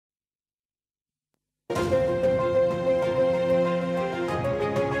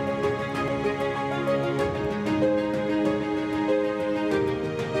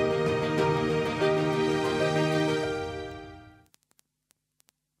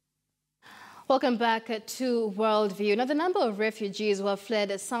Welcome back to Worldview. Now, the number of refugees who have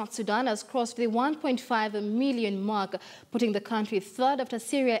fled South Sudan has crossed the 1.5 million mark, putting the country third after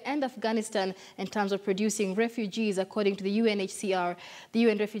Syria and Afghanistan in terms of producing refugees, according to the UNHCR. The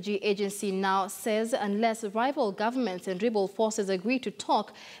UN Refugee Agency now says unless rival governments and rebel forces agree to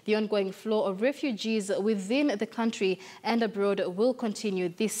talk, the ongoing flow of refugees within the country and abroad will continue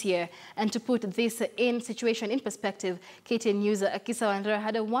this year. And to put this situation in perspective, KTN News' Akisa Wandera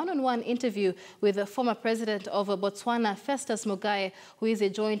had a one-on-one interview with the former president of Botswana, Festus Mogae, who is a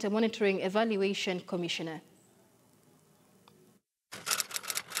joint monitoring evaluation commissioner.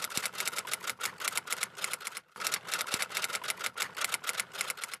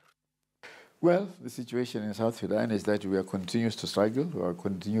 Well, the situation in South Sudan is that we are continuing to struggle. We are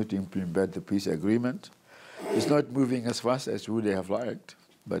continuing to implement the peace agreement. It's not moving as fast as we would have liked,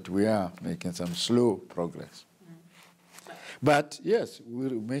 but we are making some slow progress. But yes, we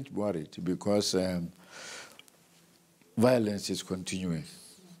remain worried because violence is continuing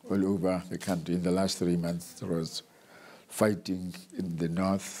all over the country. In the last 3 months, there was fighting in the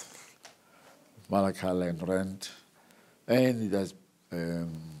north, Malakal and Rent, and there's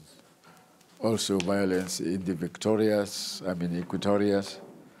also violence in the Equatorias,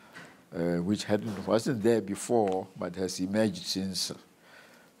 which wasn't there before, but has emerged since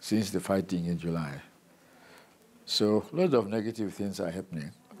the fighting in July. So a lot of negative things are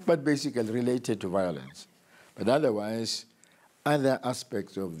happening, but basically related to violence. But otherwise, other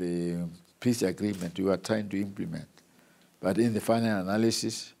aspects of the peace agreement we are trying to implement. But in the final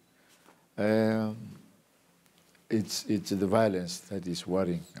analysis, it's the violence that is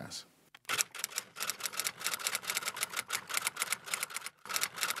worrying us.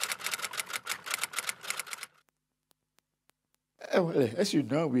 Well, as you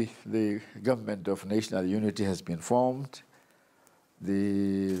know, the government of national unity has been formed.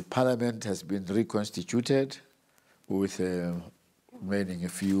 The parliament has been reconstituted with remaining a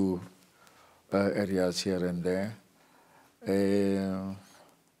few areas here and there. The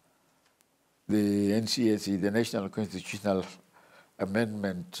NCAC, the National Constitutional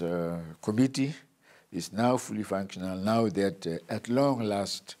Amendment Committee, is now fully functional, now that at long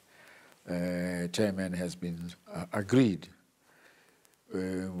last chairman has been agreed.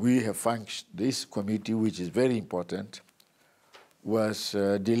 We have functioned, this committee, which is very important, was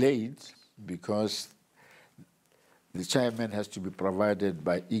delayed because the chairman has to be provided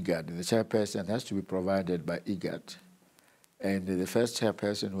by IGAD. The chairperson has to be provided by IGAD. And the first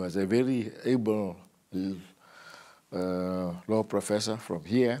chairperson was a very able law professor from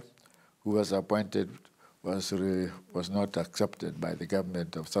here who was appointed, was not accepted by the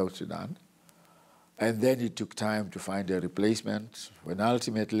government of South Sudan. And then it took time to find a replacement. When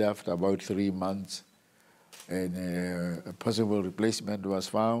ultimately, after about 3 months, a possible replacement was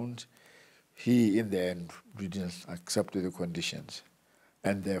found, he, in the end, didn't accept the conditions.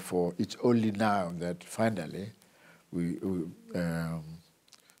 And therefore, it's only now that finally a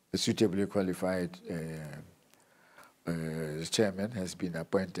suitably qualified chairman has been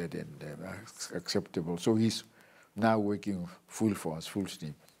appointed and acceptable. So he's now working full force, full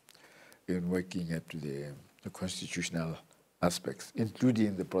steam, in working at the constitutional aspects,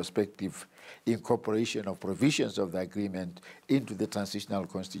 including the prospective incorporation of provisions of the agreement into the transitional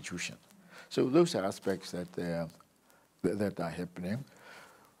constitution. So those are aspects that are happening.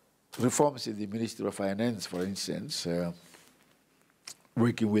 Reforms in the Ministry of Finance, for instance,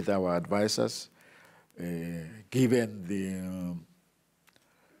 working with our advisors, given the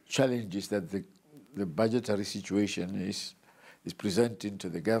challenges that the budgetary situation is presenting to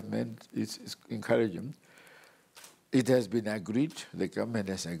the government, is encouraging. It has been agreed, the government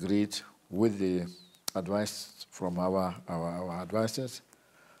has agreed with the advice from our advisors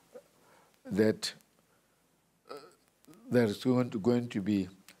that there is going to be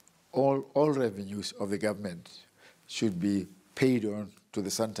all revenues of the government should be paid on to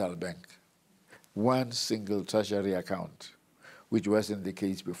the central bank, one single treasury account, which wasn't the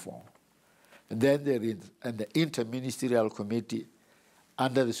case before. And then there is the interministerial committee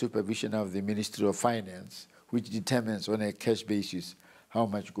under the supervision of the Ministry of Finance, which determines on a cash basis how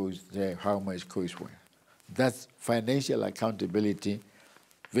much goes there, how much goes where. That's financial accountability,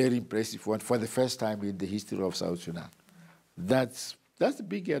 very impressive one for the first time in the history of South Sudan. That's a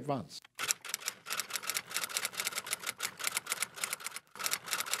big advance.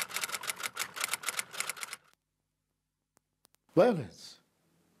 Violence.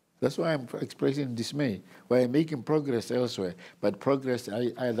 That's why I'm expressing dismay. We're making progress elsewhere, but progress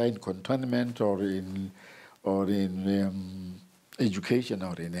either in cantonment or in education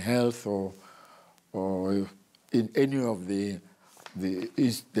or in health or in any of the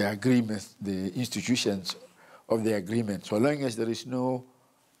agreements, the institutions of the agreement. So long as there is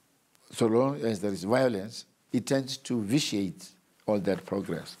violence, it tends to vitiate all that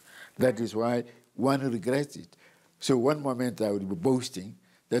progress. That is why one regrets it. So one moment I would be boasting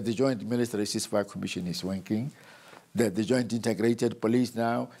that the Joint Military Ceasefire Commission is working, that the Joint Integrated Police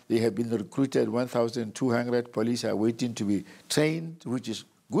now, they have been recruited, 1,200 police are waiting to be trained, which is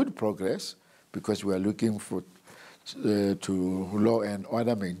good progress, because we are looking for to law and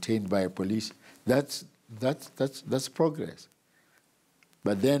order maintained by police. That's progress.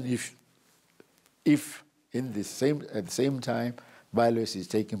 But then if at the same time violence is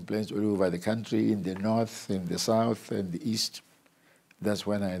taking place all over the country, in the north, in the south, and the east, that's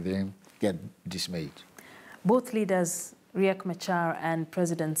when I then get dismayed. Both leaders, Riek Machar and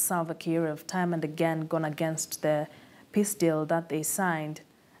President Salva Kiir, have time and again gone against the peace deal that they signed.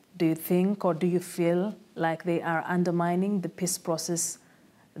 Do you think, or do you feel like they are undermining the peace process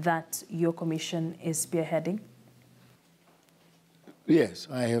that your commission is spearheading? Yes,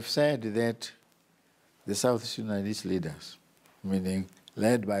 I have said that the South Sudanese leaders, meaning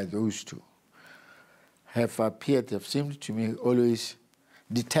led by those two, have seemed to me always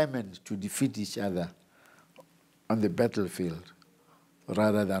determined to defeat each other on the battlefield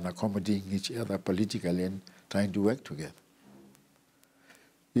rather than accommodating each other politically and trying to work together.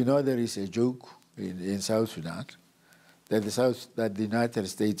 You know, there is a joke in South Sudan that the United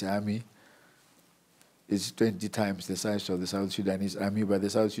States Army is 20 times the size of the South Sudanese Army, but the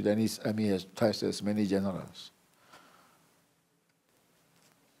South Sudanese Army has twice as many generals.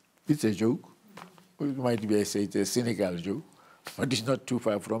 It's a joke. It might be a cynical joke, but it's not too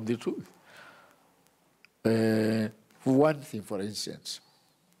far from the truth. For one thing, for instance,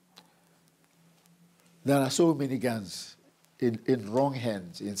 there are so many guns in wrong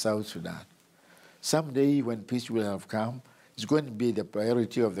hands in South Sudan. Someday, when peace will have come, it's going to be the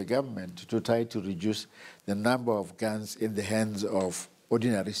priority of the government to try to reduce the number of guns in the hands of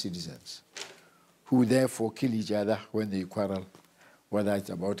ordinary citizens, who therefore kill each other when they quarrel, whether it's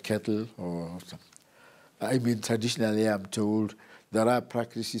about cattle or something. I mean, traditionally, I'm told there are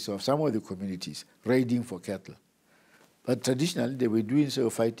practices of some of the communities raiding for cattle. But traditionally, they were doing so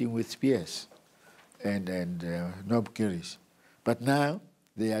fighting with spears and knobkerries. But now,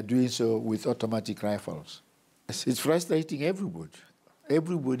 they are doing so with automatic rifles. It's frustrating everybody.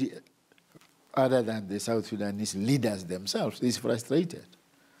 Everybody other than the South Sudanese leaders themselves is frustrated.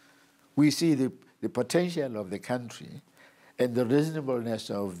 We see the potential of the country and the reasonableness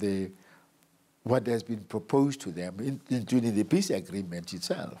of what has been proposed to them, including the peace agreement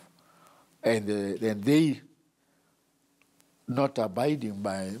itself. And they not abiding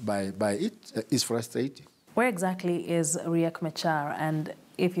by it is frustrating. Where exactly is Riek Machar? And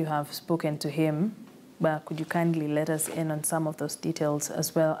if you have spoken to him, could you kindly let us in on some of those details,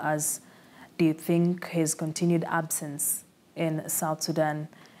 as well as, do you think his continued absence in South Sudan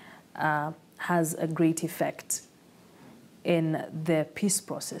has a great effect in the peace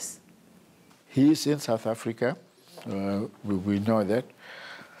process? He is in South Africa. We know that.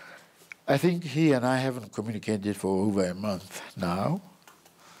 I think he and I haven't communicated for over a month now.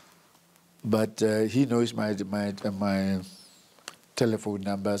 But he knows my telephone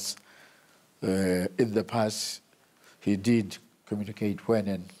numbers. In the past, he did communicate when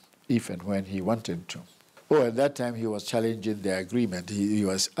and if and when he wanted to. Oh, at that time, he was challenging the agreement. He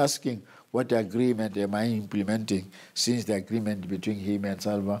was asking, what agreement am I implementing since the agreement between him and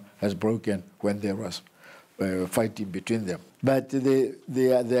Salva has broken when there was fighting between them? But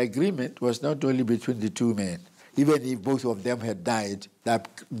the agreement was not only between the two men. Even if both of them had died,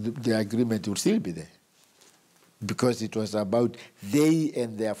 the agreement would still be there, because it was about they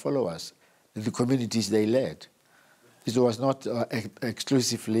and their followers, the communities they led. It was not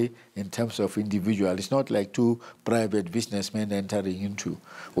exclusively in terms of individual. It's not like two private businessmen entering into,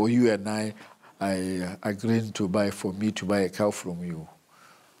 or you and I agreeing to buy a cow from you.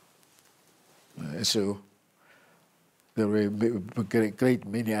 So there were a great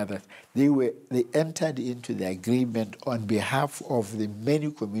many others. They entered into the agreement on behalf of the many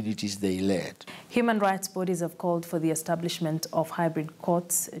communities they led. Human rights bodies have called for the establishment of hybrid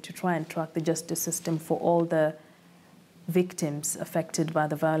courts to try and track the justice system for all the victims affected by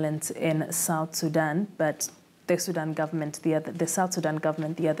the violence in South Sudan. But the South Sudan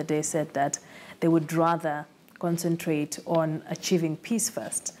government the other day said that they would rather concentrate on achieving peace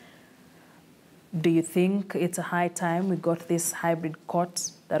first. do you think it's a high time we got this hybrid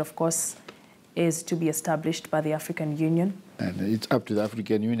court that, of course, is to be established by the African Union? And it's up to the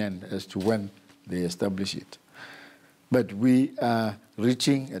African Union as to when they establish it. But we are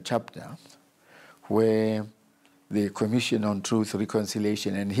reaching a chapter where the Commission on Truth,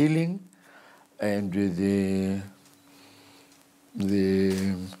 Reconciliation and Healing and the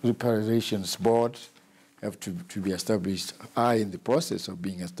Reparations Board have to be established, are in the process of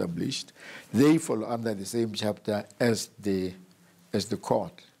being established. They follow under the same chapter as the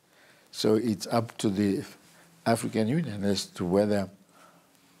court. So it's up to the African Union as to whether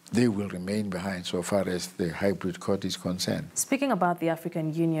they will remain behind so far as the hybrid court is concerned. Speaking about the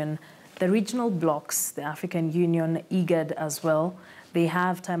African Union, the regional blocs, the African Union, IGAD as well, they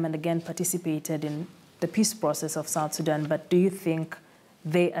have time and again participated in the peace process of South Sudan, but do you think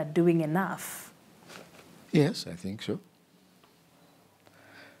they are doing enough? Yes, I think so.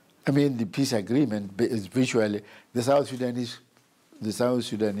 I mean, the peace agreement is visually, the South Sudanese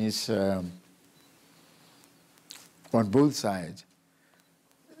on both sides,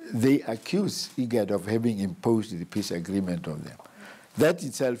 they accuse IGAD of having imposed the peace agreement on them. That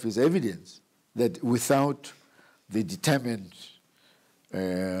itself is evidence that without the determined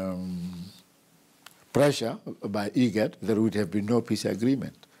pressure by IGAD, there would have been no peace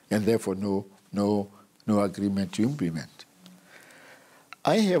agreement, and therefore no agreement to implement.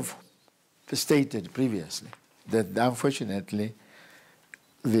 I have stated previously that unfortunately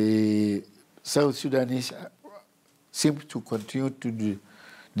the South Sudanese seem to continue to be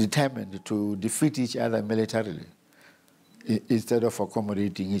determined to defeat each other militarily instead of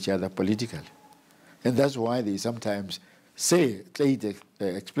accommodating each other politically. And that's why they sometimes say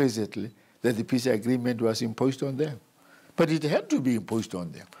explicitly that the peace agreement was imposed on them. But it had to be imposed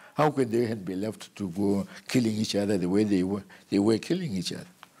on them. How could they be left to go killing each other the way they were killing each other?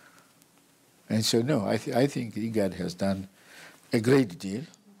 And so, no, I think IGAD has done a great deal,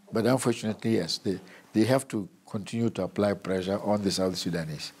 but unfortunately, yes, they have to continue to apply pressure on the South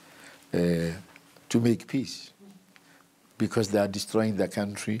Sudanese to make peace, because they are destroying the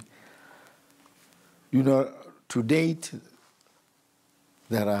country. You know, to date,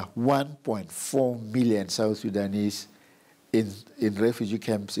 there are 1.4 million South Sudanese in refugee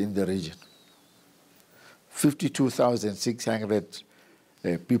camps in the region. 52,600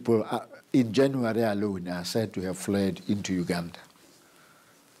 people in January alone are said to have fled into Uganda.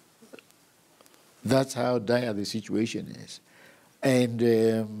 That's how dire the situation is.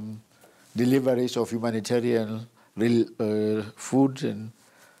 And deliveries of humanitarian food and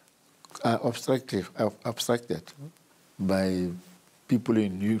are obstructed by people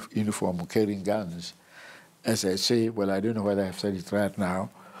in uniform carrying guns. As I say, well, I don't know whether I've said it right now,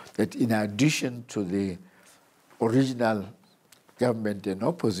 that in addition to the original government and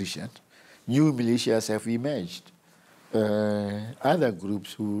opposition, new militias have emerged. Other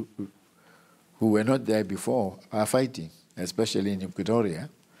groups who were not there before are fighting, especially in Equatoria.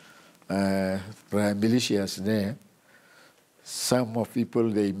 There are militias there. Some of people,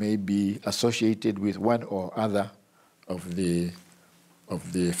 they may be associated with one or other of the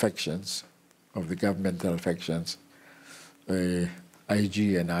factions, of the governmental factions,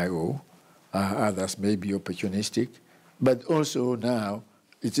 IG and IO. Others may be opportunistic. But also now,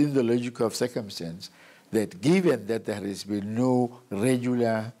 it's in the logic of circumstance that given that there has been no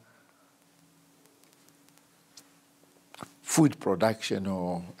regular food production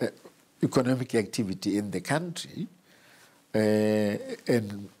or economic activity in the country,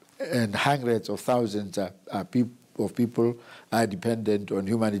 and hundreds of thousands of people are dependent on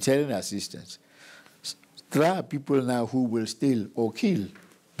humanitarian assistance. There are people now who will steal or kill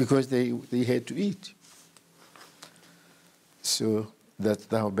because they had to eat. So that's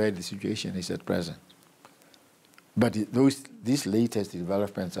how bad the situation is at present. But these latest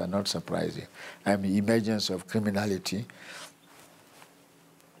developments are not surprising. I mean, emergence of criminality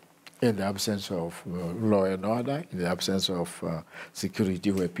in the absence of law and order, in the absence of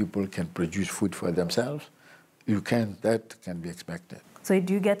security where people can produce food for themselves, that can be expected. So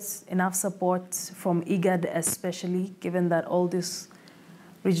do you get enough support from IGAD, especially given that all these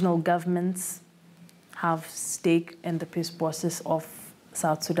regional governments have stake in the peace process of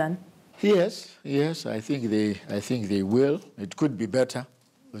South Sudan? Yes, I think they will. It could be better.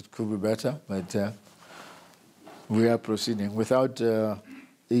 It could be better, but we are proceeding. Without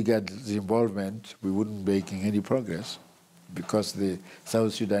IGAD's involvement, we wouldn't be making any progress because the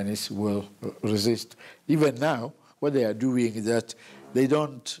South Sudanese will resist. Even now, what they are doing is that they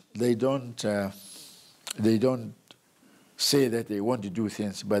don't say that they want to do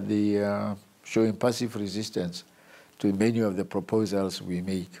things, but they are showing passive resistance to many of the proposals we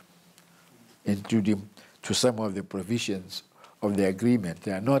make. to some of the provisions of the agreement.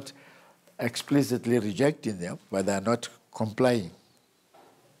 They are not explicitly rejecting them, but they are not complying.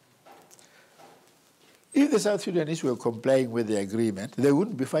 If the South Sudanese were complying with the agreement, they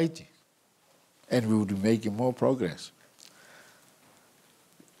wouldn't be fighting, and we would be making more progress.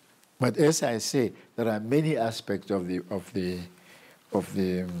 But as I say, there are many aspects of the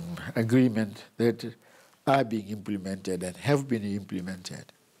agreement that are being implemented and have been implemented.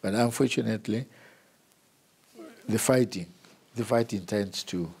 But unfortunately, the fighting tends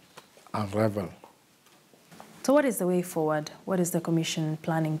to unravel. So what is the way forward? What is the Commission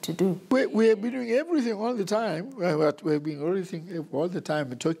planning to do? We have been doing everything all the time. We have been everything all the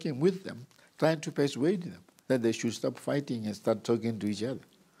time, talking with them, trying to persuade them that they should stop fighting and start talking to each other.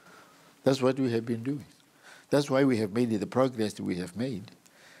 That's what we have been doing. That's why we have made the progress that we have made.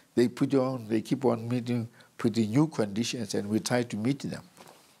 They keep on putting new conditions, and we try to meet them.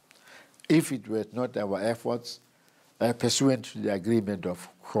 If it were not our efforts, pursuant to the agreement, of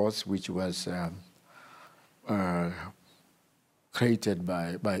course, which was created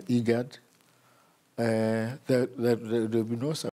by IGAD, there would be no